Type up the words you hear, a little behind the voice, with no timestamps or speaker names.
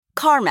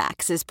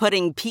CarMax is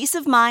putting peace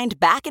of mind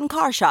back in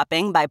car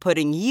shopping by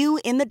putting you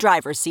in the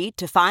driver's seat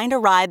to find a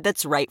ride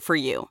that's right for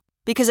you.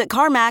 Because at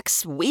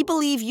CarMax, we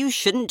believe you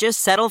shouldn't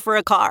just settle for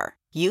a car.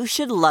 You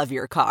should love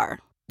your car.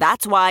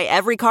 That's why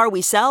every car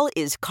we sell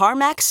is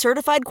CarMax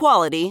certified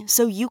quality,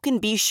 so you can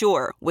be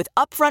sure with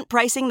upfront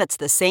pricing that's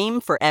the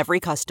same for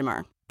every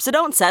customer. So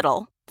don't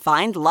settle.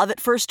 Find love at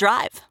first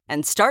drive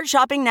and start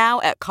shopping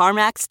now at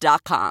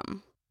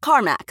CarMax.com.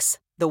 CarMax,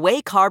 the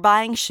way car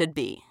buying should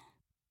be.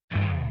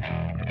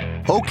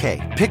 Okay,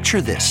 picture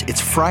this.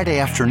 It's Friday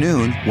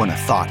afternoon when a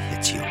thought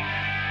hits you.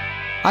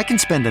 I can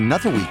spend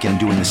another weekend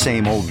doing the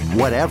same old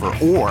whatever,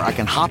 or I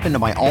can hop into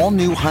my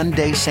all-new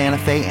Hyundai Santa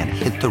Fe and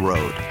hit the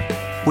road.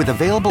 With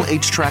available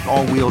H-Track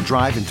all-wheel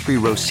drive and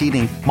 3-row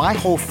seating, my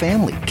whole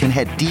family can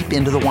head deep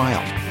into the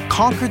wild.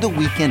 Conquer the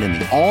weekend in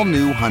the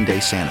all-new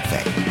Hyundai Santa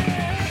Fe.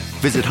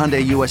 Visit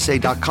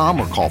HyundaiUSA.com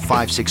or call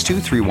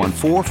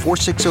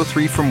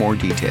 562-314-4603 for more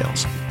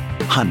details.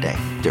 Hyundai,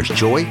 there's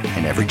joy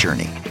in every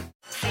journey.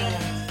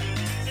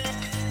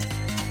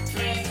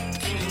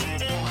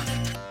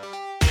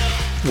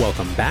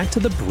 Welcome back to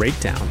The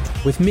Breakdown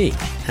with me,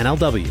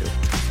 NLW.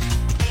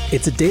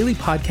 It's a daily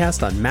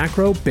podcast on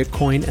macro,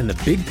 Bitcoin, and the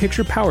big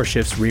picture power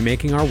shifts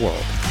remaking our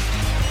world.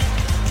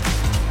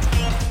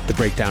 The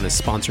Breakdown is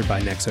sponsored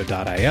by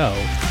Nexo.io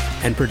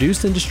and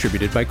produced and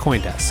distributed by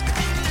CoinDesk.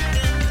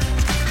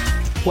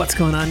 What's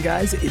going on,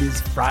 guys? It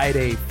is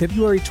Friday,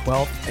 February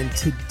 12th, and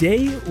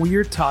today we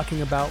are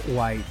talking about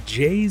why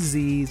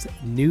Jay-Z's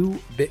new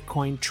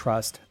Bitcoin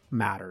trust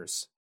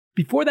matters.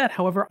 Before that,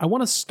 however, I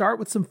want to start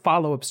with some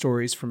follow-up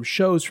stories from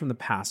shows from the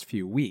past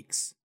few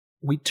weeks.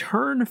 We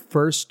turn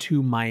first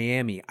to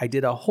Miami. I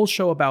did a whole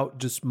show about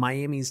just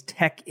Miami's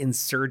tech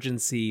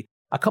insurgency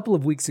a couple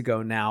of weeks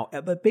ago now,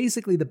 but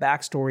basically the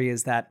backstory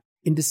is that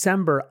in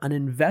December, an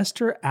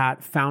investor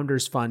at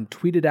Founders Fund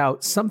tweeted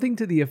out something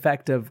to the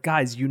effect of,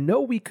 guys, you know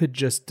we could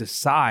just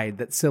decide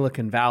that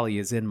Silicon Valley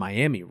is in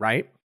Miami,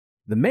 right?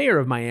 The mayor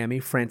of Miami,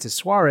 Francis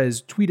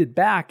Suarez, tweeted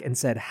back and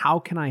said, how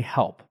can I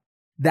help?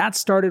 That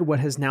started what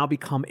has now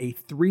become a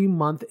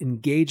 3-month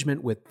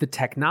engagement with the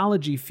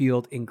technology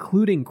field,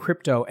 including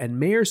crypto, and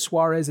Mayor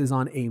Suarez is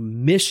on a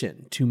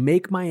mission to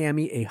make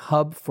Miami a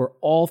hub for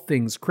all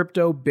things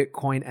crypto,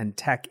 Bitcoin, and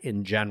tech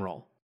in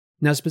general.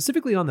 Now,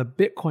 specifically on the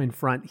Bitcoin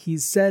front,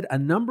 he's said a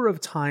number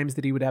of times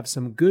that he would have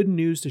some good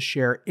news to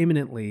share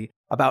imminently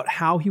about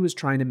how he was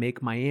trying to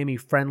make Miami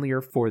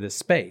friendlier for the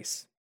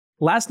space.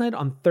 Last night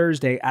on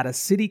Thursday, at a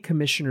city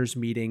commissioners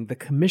meeting, the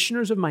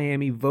commissioners of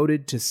Miami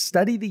voted to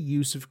study the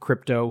use of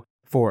crypto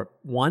for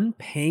 1,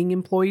 paying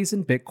employees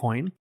in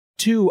Bitcoin,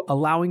 2,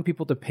 allowing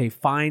people to pay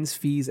fines,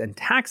 fees, and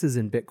taxes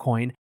in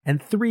Bitcoin,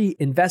 and 3,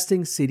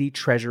 investing city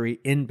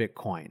treasury in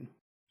Bitcoin.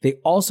 They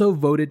also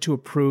voted to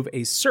approve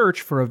a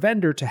search for a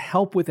vendor to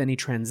help with any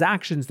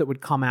transactions that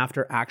would come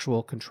after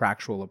actual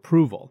contractual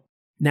approval.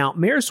 Now,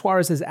 Mayor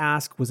Suarez's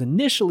ask was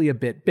initially a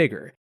bit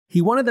bigger. He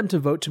wanted them to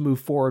vote to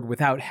move forward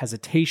without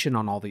hesitation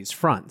on all these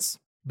fronts.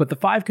 But the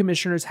 5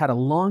 commissioners had a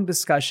long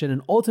discussion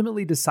and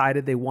ultimately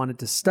decided they wanted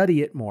to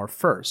study it more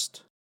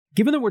first.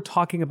 Given that we're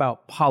talking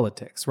about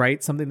politics,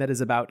 right? Something that is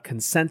about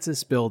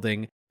consensus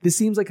building, this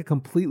seems like a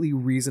completely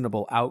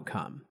reasonable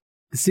outcome.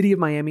 The city of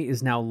Miami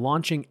is now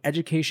launching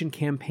education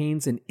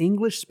campaigns in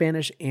English,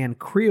 Spanish, and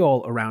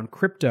Creole around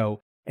crypto,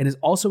 and is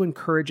also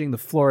encouraging the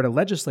Florida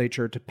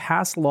legislature to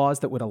pass laws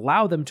that would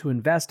allow them to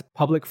invest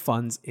public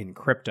funds in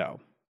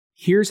crypto.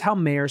 Here's how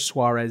Mayor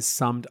Suarez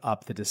summed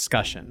up the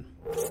discussion.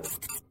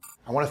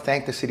 I want to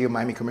thank the City of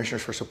Miami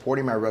Commissioners for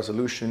supporting my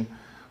resolution,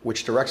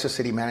 which directs the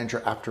city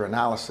manager, after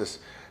analysis,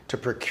 to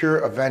procure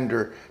a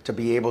vendor to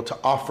be able to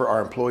offer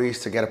our employees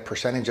to get a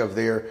percentage of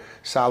their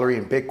salary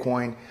in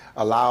Bitcoin,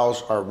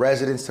 allows our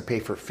residents to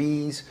pay for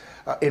fees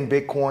in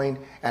Bitcoin,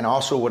 and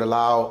also would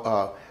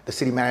allow the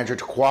city manager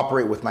to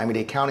cooperate with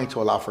Miami-Dade County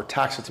to allow for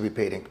taxes to be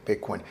paid in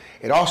Bitcoin.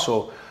 It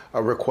also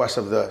requests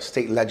of the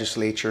state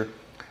legislature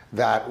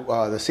that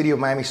the City of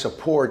Miami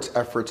supports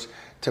efforts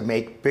to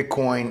make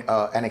Bitcoin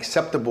an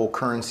acceptable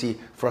currency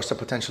for us to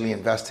potentially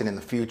invest in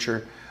the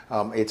future.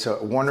 It's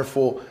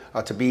wonderful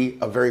to be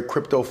a very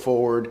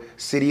crypto-forward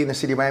city in the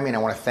City of Miami, and I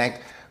want to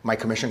thank my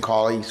commission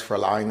colleagues for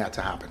allowing that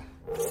to happen.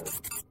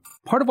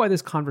 Part of why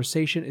this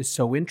conversation is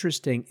so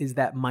interesting is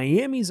that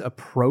Miami's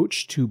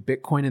approach to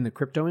Bitcoin in the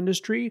crypto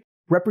industry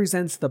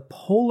represents the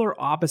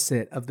polar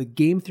opposite of the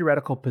game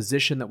theoretical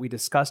position that we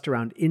discussed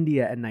around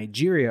India and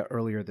Nigeria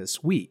earlier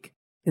this week.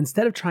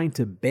 Instead of trying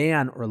to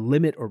ban or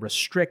limit or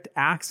restrict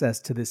access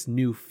to this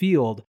new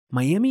field,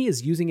 Miami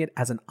is using it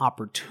as an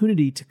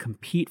opportunity to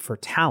compete for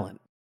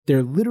talent.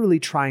 They're literally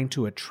trying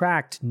to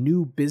attract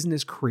new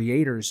business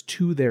creators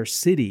to their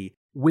city,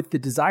 with the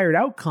desired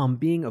outcome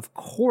being, of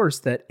course,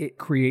 that it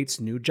creates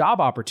new job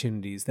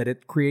opportunities, that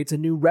it creates a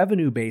new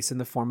revenue base in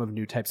the form of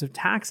new types of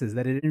taxes,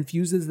 that it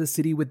infuses the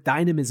city with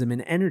dynamism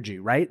and energy,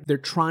 right? They're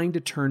trying to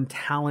turn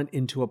talent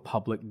into a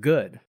public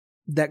good.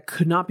 That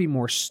could not be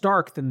more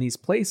stark than these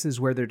places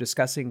where they're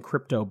discussing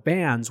crypto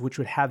bans, which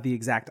would have the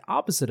exact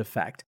opposite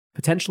effect.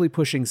 potentially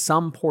pushing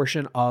some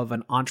portion of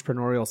an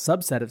entrepreneurial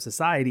subset of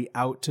society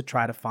out to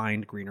try to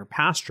find greener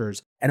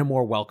pastures and a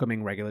more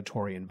welcoming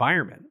regulatory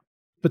environment.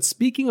 But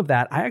speaking of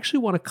that, I actually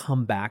want to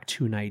come back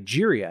to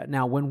Nigeria.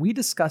 Now, when we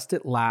discussed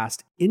it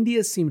last,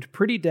 India seemed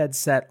pretty dead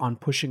set on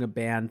pushing a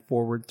ban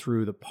forward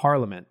through the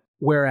parliament.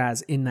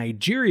 Whereas in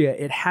Nigeria,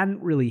 it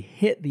hadn't really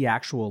hit the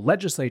actual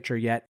legislature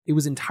yet. It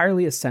was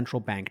entirely a central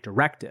bank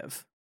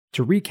directive.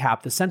 To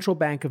recap, the Central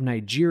Bank of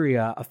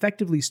Nigeria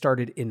effectively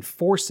started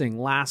enforcing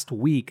last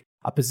week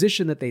a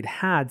position that they'd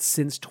had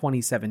since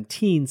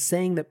 2017,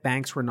 saying that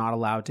banks were not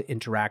allowed to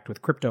interact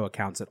with crypto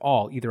accounts at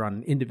all, either on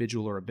an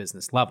individual or a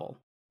business level.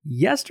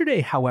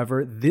 Yesterday,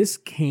 however, this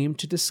came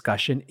to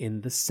discussion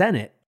in the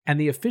Senate, and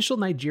the official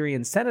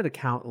Nigerian Senate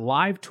account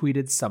live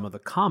tweeted some of the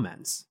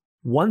comments.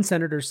 One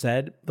senator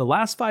said, "The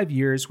last 5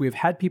 years, we have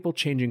had people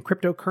changing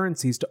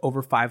cryptocurrencies to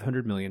over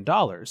 $500 million.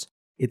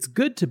 It's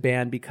good to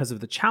ban because of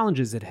the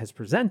challenges it has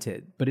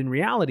presented, but in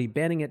reality,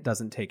 banning it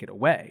doesn't take it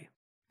away."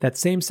 That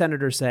same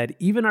senator said,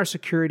 "Even our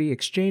Security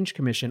Exchange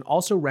Commission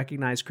also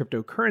recognized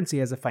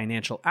cryptocurrency as a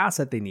financial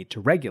asset they need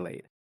to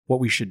regulate. What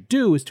we should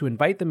do is to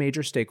invite the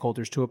major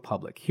stakeholders to a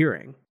public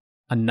hearing."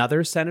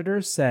 Another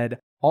senator said,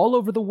 "All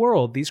over the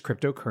world, these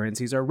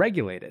cryptocurrencies are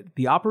regulated.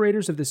 The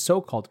operators of this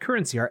so-called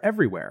currency are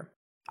everywhere.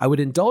 I would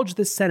indulge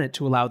the Senate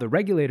to allow the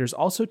regulators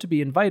also to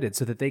be invited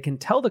so that they can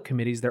tell the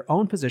committees their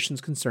own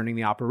positions concerning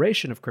the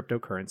operation of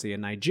cryptocurrency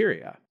in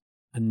Nigeria."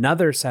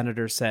 Another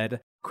senator said,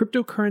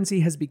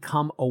 "Cryptocurrency has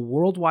become a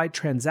worldwide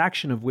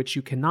transaction of which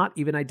you cannot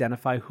even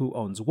identify who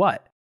owns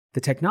what. The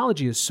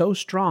technology is so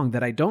strong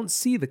that I don't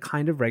see the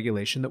kind of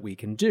regulation that we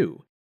can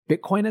do.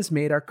 Bitcoin has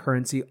made our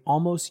currency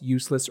almost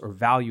useless or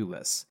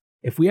valueless.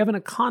 If we have an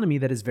economy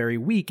that is very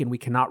weak and we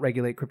cannot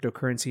regulate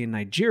cryptocurrency in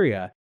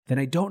Nigeria, then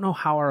I don't know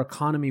how our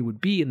economy would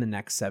be in the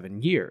next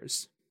 7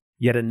 years."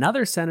 Yet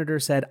another senator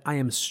said, "I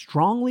am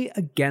strongly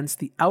against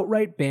the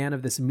outright ban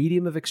of this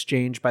medium of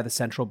exchange by the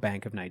Central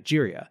Bank of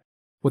Nigeria.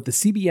 What the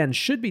CBN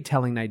should be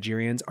telling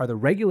Nigerians are the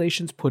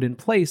regulations put in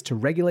place to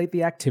regulate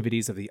the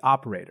activities of the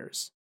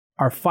operators."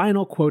 Our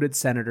final quoted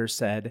senator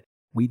said,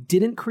 "We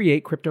didn't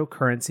create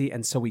cryptocurrency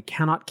and so we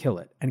cannot kill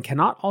it, and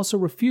cannot also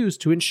refuse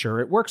to ensure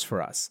it works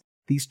for us.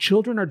 These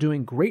children are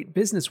doing great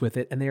business with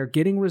it and they are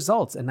getting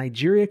results, and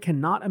Nigeria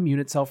cannot immune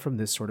itself from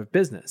this sort of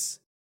business.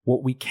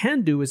 What we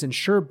can do is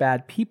ensure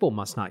bad people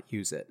must not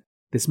use it.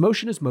 This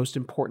motion is most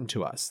important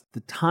to us.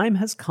 The time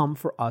has come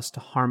for us to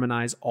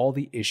harmonize all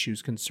the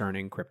issues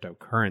concerning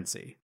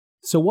cryptocurrency."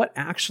 So what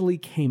actually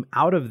came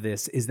out of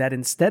this is that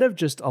instead of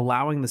just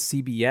allowing the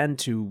CBN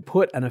to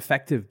put an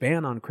effective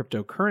ban on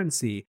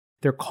cryptocurrency,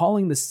 they're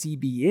calling the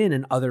CBN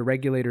and other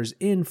regulators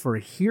in for a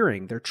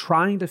hearing. They're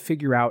trying to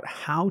figure out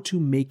how to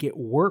make it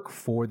work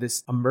for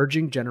this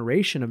emerging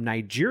generation of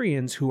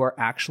Nigerians who are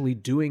actually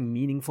doing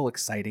meaningful,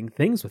 exciting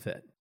things with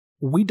it.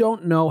 We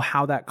don't know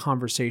how that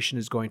conversation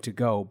is going to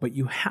go, but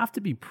you have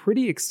to be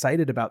pretty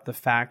excited about the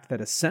fact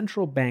that a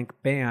central bank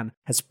ban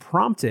has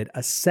prompted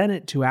a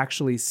Senate to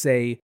actually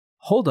say,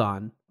 hold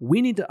on,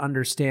 we need to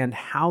understand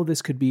how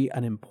this could be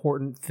an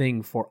important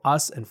thing for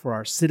us and for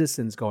our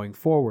citizens going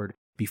forward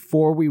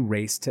before we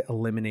race to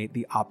eliminate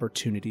the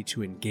opportunity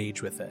to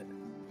engage with it.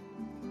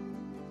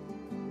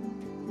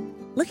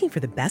 Looking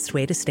for the best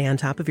way to stay on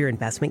top of your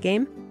investment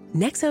game?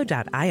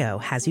 Nexo.io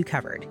has you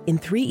covered in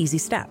 3 easy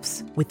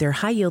steps with their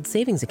high-yield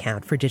savings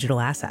account for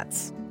digital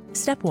assets.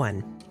 Step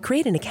 1.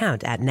 Create an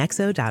account at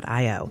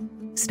Nexo.io.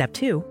 Step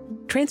 2.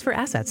 Transfer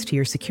assets to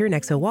your secure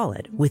Nexo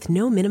wallet with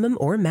no minimum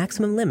or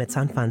maximum limits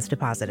on funds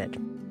deposited.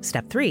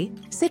 Step 3.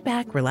 Sit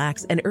back,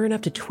 relax, and earn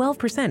up to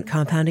 12%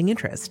 compounding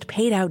interest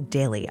paid out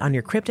daily on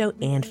your crypto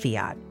and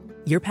fiat.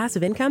 Your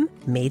passive income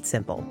made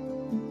simple.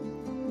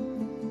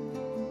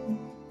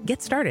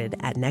 Get started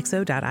at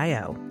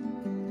Nexo.io.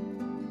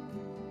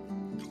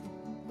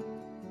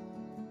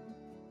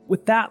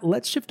 With that,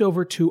 let's shift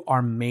over to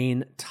our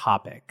main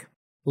topic.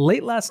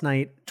 Late last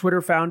night, Twitter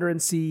founder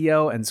and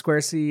CEO and Square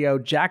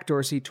CEO Jack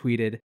Dorsey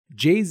tweeted,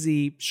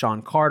 "Jay-Z,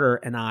 Sean Carter,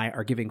 and I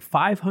are giving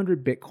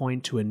 500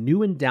 Bitcoin to a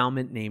new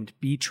endowment named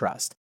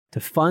B-Trust to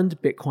fund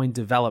Bitcoin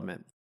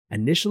development,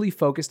 initially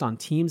focused on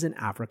teams in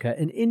Africa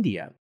and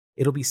India.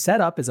 It'll be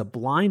set up as a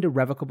blind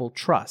irrevocable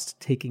trust,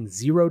 taking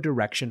zero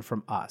direction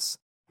from us.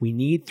 We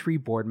need 3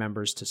 board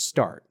members to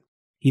start."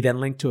 He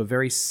then linked to a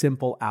very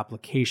simple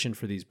application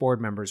for these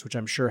board members, which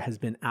I'm sure has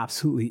been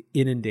absolutely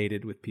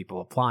inundated with people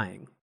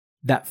applying.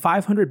 That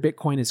 500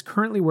 Bitcoin is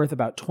currently worth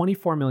about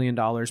 $24 million,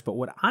 but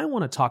what I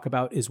want to talk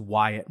about is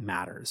why it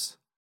matters.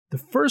 The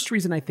first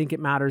reason I think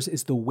it matters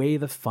is the way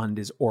the fund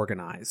is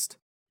organized.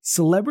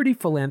 Celebrity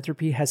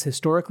philanthropy has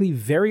historically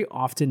very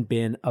often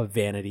been a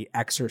vanity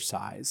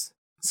exercise.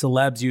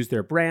 Celebs use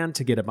their brand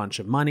to get a bunch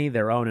of money,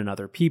 their own and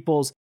other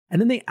people's,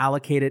 and then they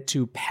allocate it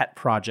to pet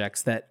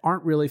projects that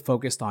aren't really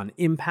focused on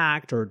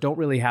impact or don't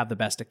really have the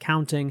best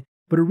accounting,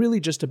 but are really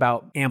just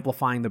about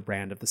amplifying the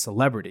brand of the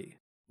celebrity.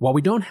 While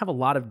we don't have a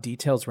lot of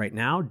details right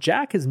now,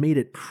 Jack has made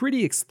it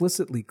pretty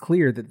explicitly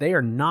clear that they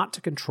are not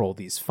to control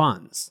these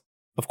funds.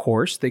 Of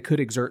course, they could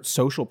exert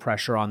social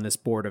pressure on this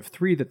board of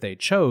 3 that they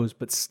chose,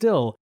 but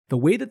still, the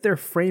way that they're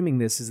framing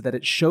this is that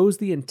it shows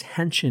the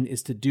intention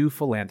is to do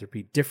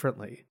philanthropy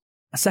differently.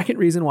 A second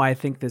reason why I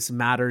think this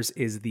matters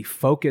is the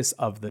focus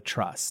of the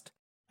trust.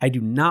 I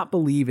do not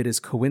believe it is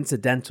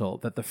coincidental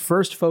that the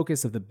first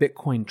focus of the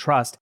Bitcoin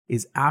Trust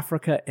is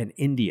Africa and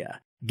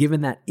India, given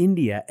that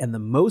India and the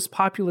most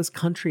populous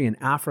country in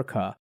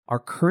Africa are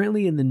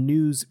currently in the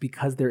news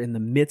because they're in the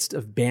midst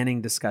of banning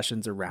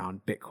discussions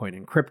around Bitcoin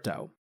and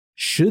crypto.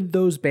 Should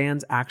those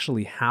bans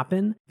actually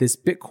happen, this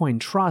Bitcoin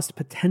Trust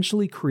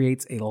potentially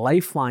creates a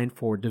lifeline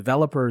for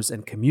developers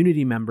and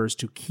community members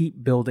to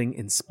keep building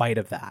in spite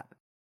of that.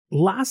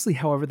 Lastly,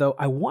 however, though,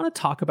 I want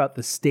to talk about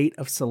the state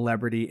of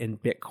celebrity in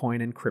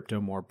Bitcoin and crypto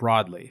more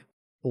broadly.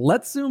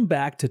 Let's zoom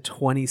back to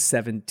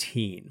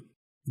 2017.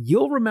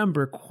 You'll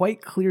remember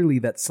quite clearly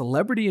that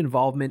celebrity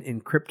involvement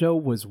in crypto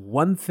was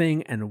one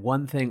thing and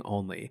one thing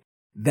only: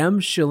 them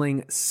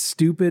shilling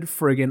stupid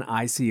friggin'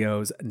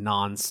 ICOs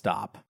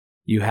nonstop.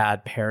 You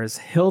had Paris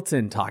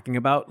Hilton talking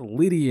about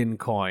Lydian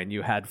Coin.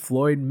 You had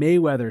Floyd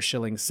Mayweather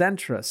shilling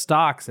Centra,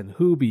 Stocks, and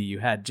Huobi. You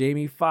had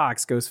Jamie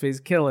Foxx,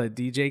 Ghostface Killah,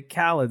 DJ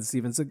Khaled,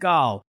 Steven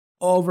Seagal.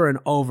 Over and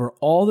over,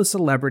 all the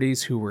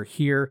celebrities who were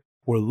here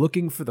were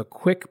looking for the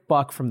quick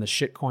buck from the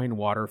shitcoin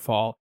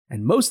waterfall,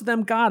 and most of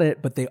them got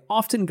it, but they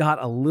often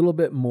got a little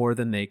bit more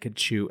than they could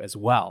chew as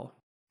well.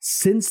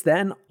 Since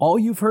then, all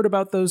you've heard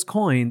about those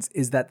coins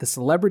is that the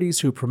celebrities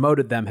who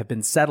promoted them have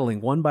been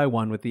settling one by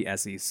one with the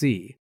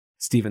SEC.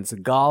 Steven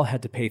Seagal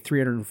had to pay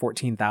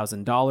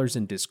 $314,000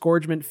 in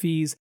disgorgement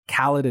fees.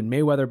 Khaled and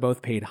Mayweather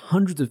both paid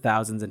hundreds of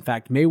thousands. In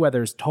fact,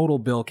 Mayweather's total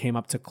bill came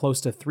up to close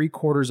to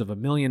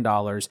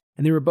 $750,000,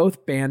 and they were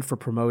both banned for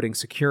promoting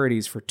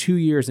securities for 2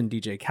 years in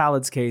DJ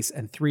Khaled's case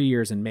and 3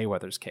 years in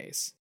Mayweather's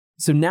case.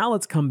 So now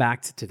let's come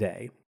back to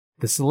today.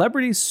 The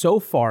celebrities so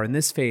far in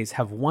this phase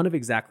have one of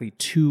exactly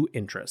two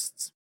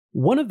interests.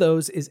 One of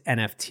those is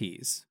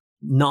NFTs,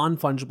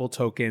 non-fungible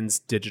tokens,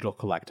 digital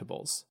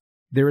collectibles.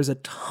 There is a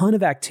ton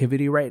of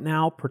activity right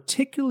now,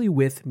 particularly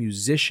with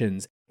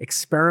musicians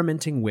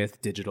experimenting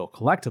with digital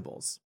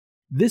collectibles.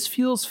 This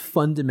feels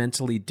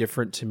fundamentally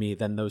different to me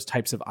than those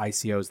types of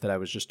ICOs that I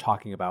was just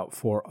talking about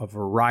for a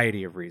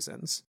variety of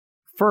reasons.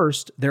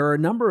 First, there are a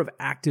number of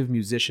active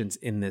musicians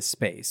in this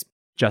space.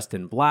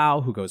 Justin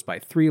Blau, who goes by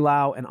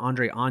 3Lau, and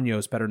Andre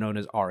Años, better known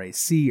as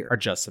RAC, are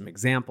just some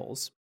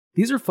examples.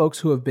 These are folks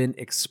who have been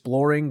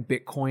exploring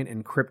Bitcoin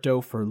and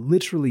crypto for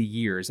literally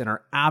years and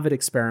are avid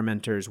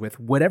experimenters with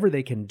whatever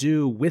they can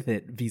do with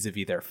it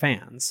vis-a-vis their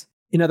fans.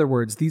 In other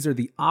words, these are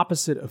the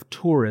opposite of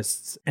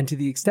tourists, and to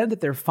the extent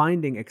that they're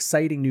finding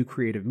exciting new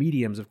creative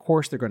mediums, of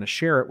course they're going to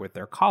share it with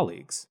their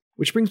colleagues.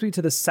 Which brings me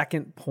to the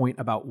second point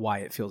about why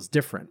it feels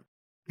different.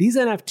 These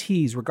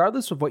NFTs,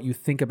 regardless of what you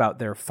think about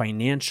their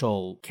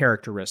financial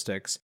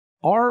characteristics,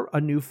 are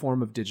a new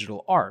form of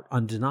digital art,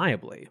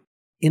 undeniably.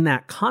 In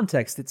that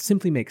context, it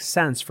simply makes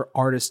sense for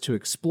artists to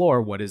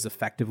explore what is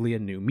effectively a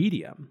new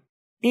medium,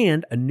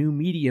 and a new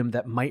medium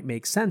that might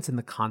make sense in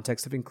the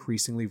context of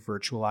increasingly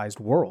virtualized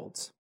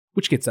worlds.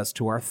 Which gets us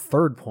to our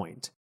third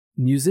point.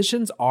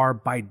 Musicians are,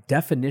 by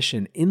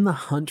definition, in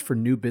the hunt for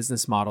new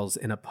business models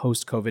in a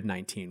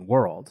post-COVID-19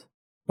 world.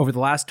 Over the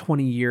last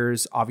 20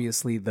 years,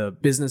 obviously, the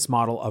business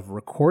model of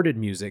recorded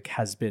music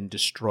has been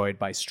destroyed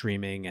by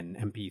streaming and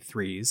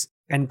MP3s,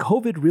 and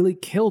COVID really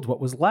killed what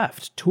was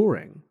left,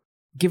 touring.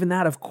 Given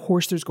that, of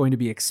course, there's going to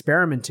be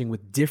experimenting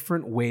with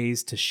different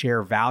ways to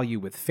share value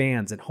with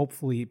fans and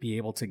hopefully be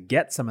able to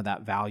get some of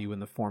that value in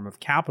the form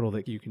of capital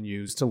that you can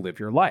use to live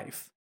your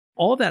life.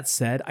 All of that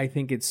said, I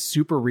think it's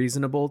super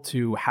reasonable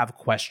to have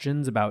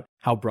questions about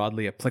how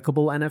broadly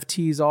applicable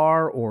NFTs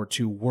are or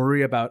to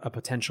worry about a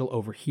potential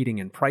overheating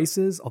in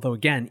prices. Although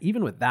again,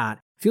 even with that,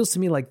 it feels to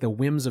me like the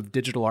whims of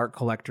digital art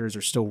collectors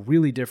are still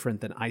really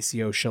different than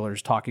ICO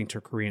shillers talking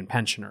to Korean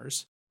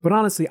pensioners. But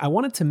honestly, I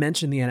wanted to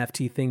mention the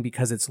NFT thing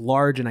because it's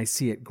large and I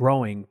see it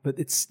growing, but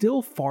it's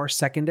still far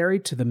secondary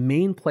to the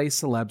main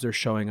place celebs are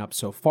showing up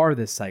so far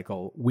this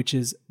cycle, which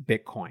is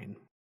Bitcoin.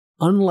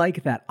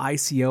 Unlike that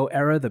ICO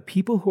era, the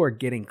people who are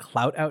getting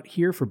clout out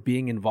here for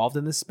being involved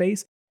in this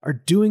space are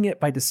doing it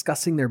by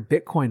discussing their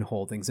Bitcoin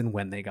holdings and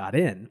when they got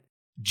in.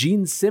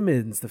 Gene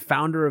Simmons, the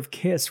founder of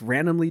KISS,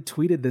 randomly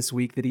tweeted this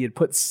week that he had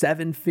put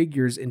 7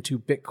 figures into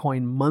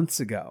Bitcoin months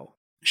ago.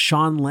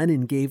 Sean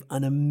Lennon gave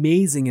an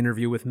amazing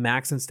interview with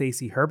Max and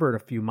Stacey Herbert a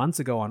few months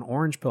ago on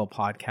Orange Pill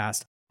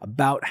podcast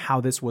about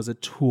how this was a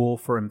tool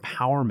for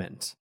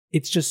empowerment.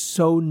 It's just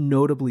so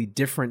notably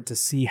different to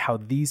see how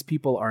these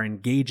people are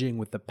engaging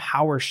with the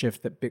power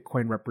shift that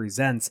Bitcoin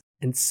represents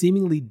and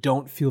seemingly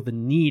don't feel the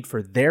need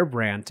for their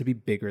brand to be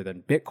bigger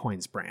than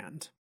Bitcoin's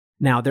brand.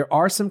 Now, there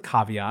are some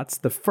caveats.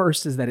 The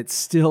first is that it's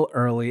still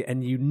early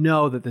and you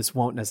know that this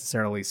won't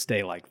necessarily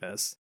stay like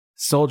this.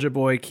 Soulja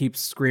Boy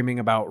keeps screaming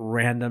about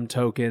random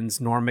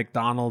tokens. Norm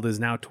Macdonald is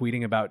now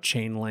tweeting about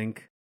Chainlink.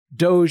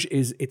 Doge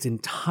is its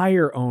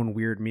entire own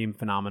weird meme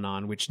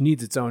phenomenon, which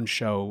needs its own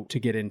show to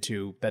get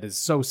into that is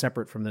so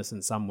separate from this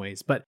in some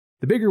ways. But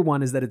the bigger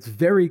one is that it's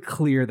very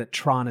clear that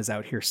Tron is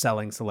out here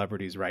selling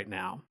celebrities right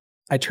now.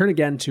 I turn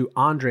again to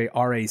Andre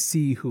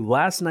RAC, who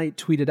last night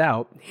tweeted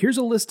out, "Here's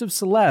a list of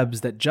celebs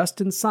that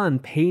Justin Sun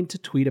paid to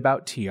tweet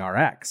about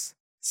TRX.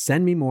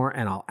 Send me more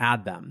and I'll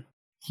add them."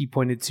 He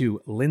pointed to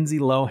Lindsay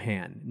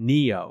Lohan,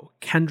 Neo,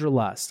 Kendra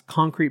Lust,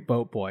 Concrete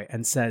Boat Boy,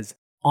 and says,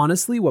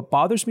 "Honestly, what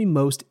bothers me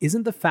most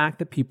isn't the fact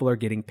that people are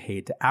getting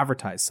paid to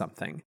advertise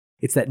something.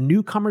 It's that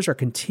newcomers are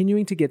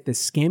continuing to get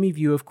this scammy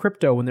view of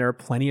crypto when there are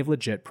plenty of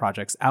legit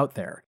projects out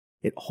there.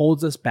 It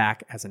holds us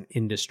back as an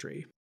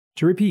industry."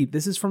 To repeat,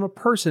 this is from a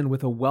person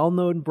with a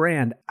well-known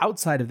brand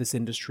outside of this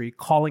industry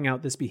calling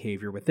out this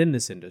behavior within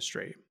this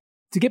industry.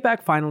 To get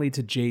back finally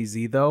to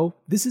Jay-Z though,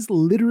 this is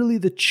literally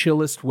the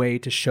chillest way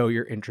to show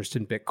your interest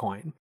in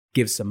Bitcoin.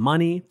 Give some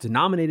money,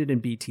 denominate it in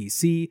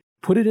BTC,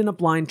 put it in a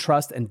blind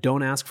trust, and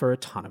don't ask for a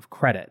ton of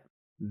credit.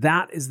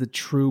 That is the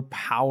true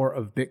power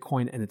of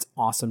Bitcoin, and it's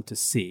awesome to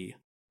see.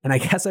 And I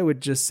guess I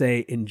would just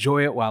say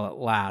enjoy it while it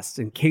lasts,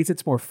 in case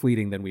it's more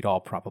fleeting than we'd all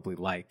probably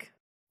like.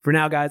 For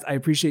now, guys, I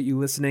appreciate you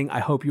listening. I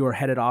hope you are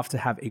headed off to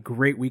have a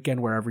great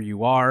weekend wherever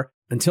you are.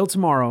 Until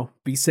tomorrow,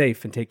 be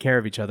safe and take care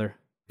of each other.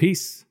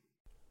 Peace.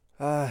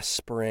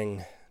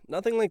 Spring.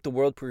 Nothing like the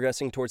world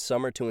progressing towards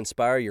summer to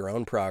inspire your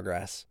own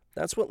progress.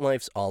 That's what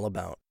life's all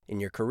about. In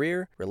your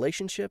career,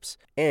 relationships,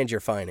 and your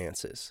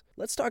finances.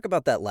 Let's talk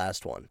about that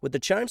last one. With the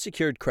Chime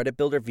Secured Credit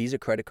Builder Visa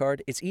Credit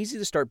Card, it's easy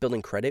to start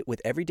building credit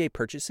with everyday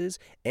purchases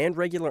and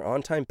regular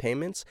on-time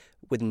payments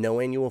with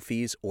no annual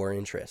fees or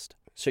interest.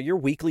 So your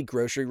weekly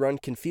grocery run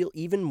can feel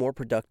even more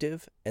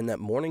productive, and that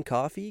morning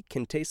coffee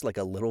can taste like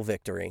a little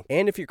victory.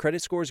 And if your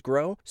credit scores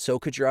grow, so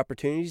could your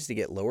opportunities to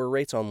get lower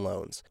rates on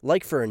loans.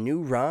 Like for a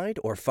new ride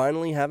or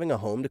finally having a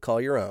home to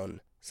call your own.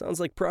 Sounds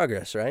like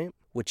progress, right?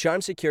 With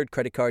Chime Secured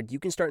Credit Card, you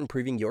can start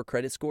improving your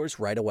credit scores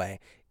right away.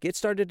 Get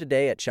started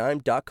today at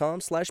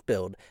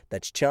chime.com/build.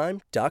 That's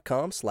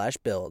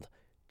chime.com/build.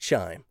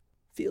 Chime.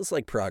 Feels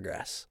like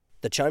progress.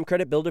 The Chime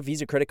Credit Builder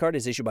Visa Credit Card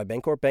is issued by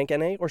Bancorp Bank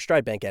N.A. or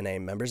Stride Bank N.A.,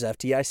 members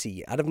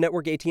FDIC.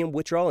 Out-of-network ATM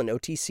withdrawal and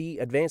OTC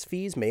advance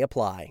fees may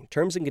apply.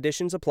 Terms and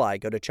conditions apply.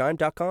 Go to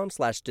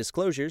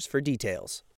chime.com/disclosures for details.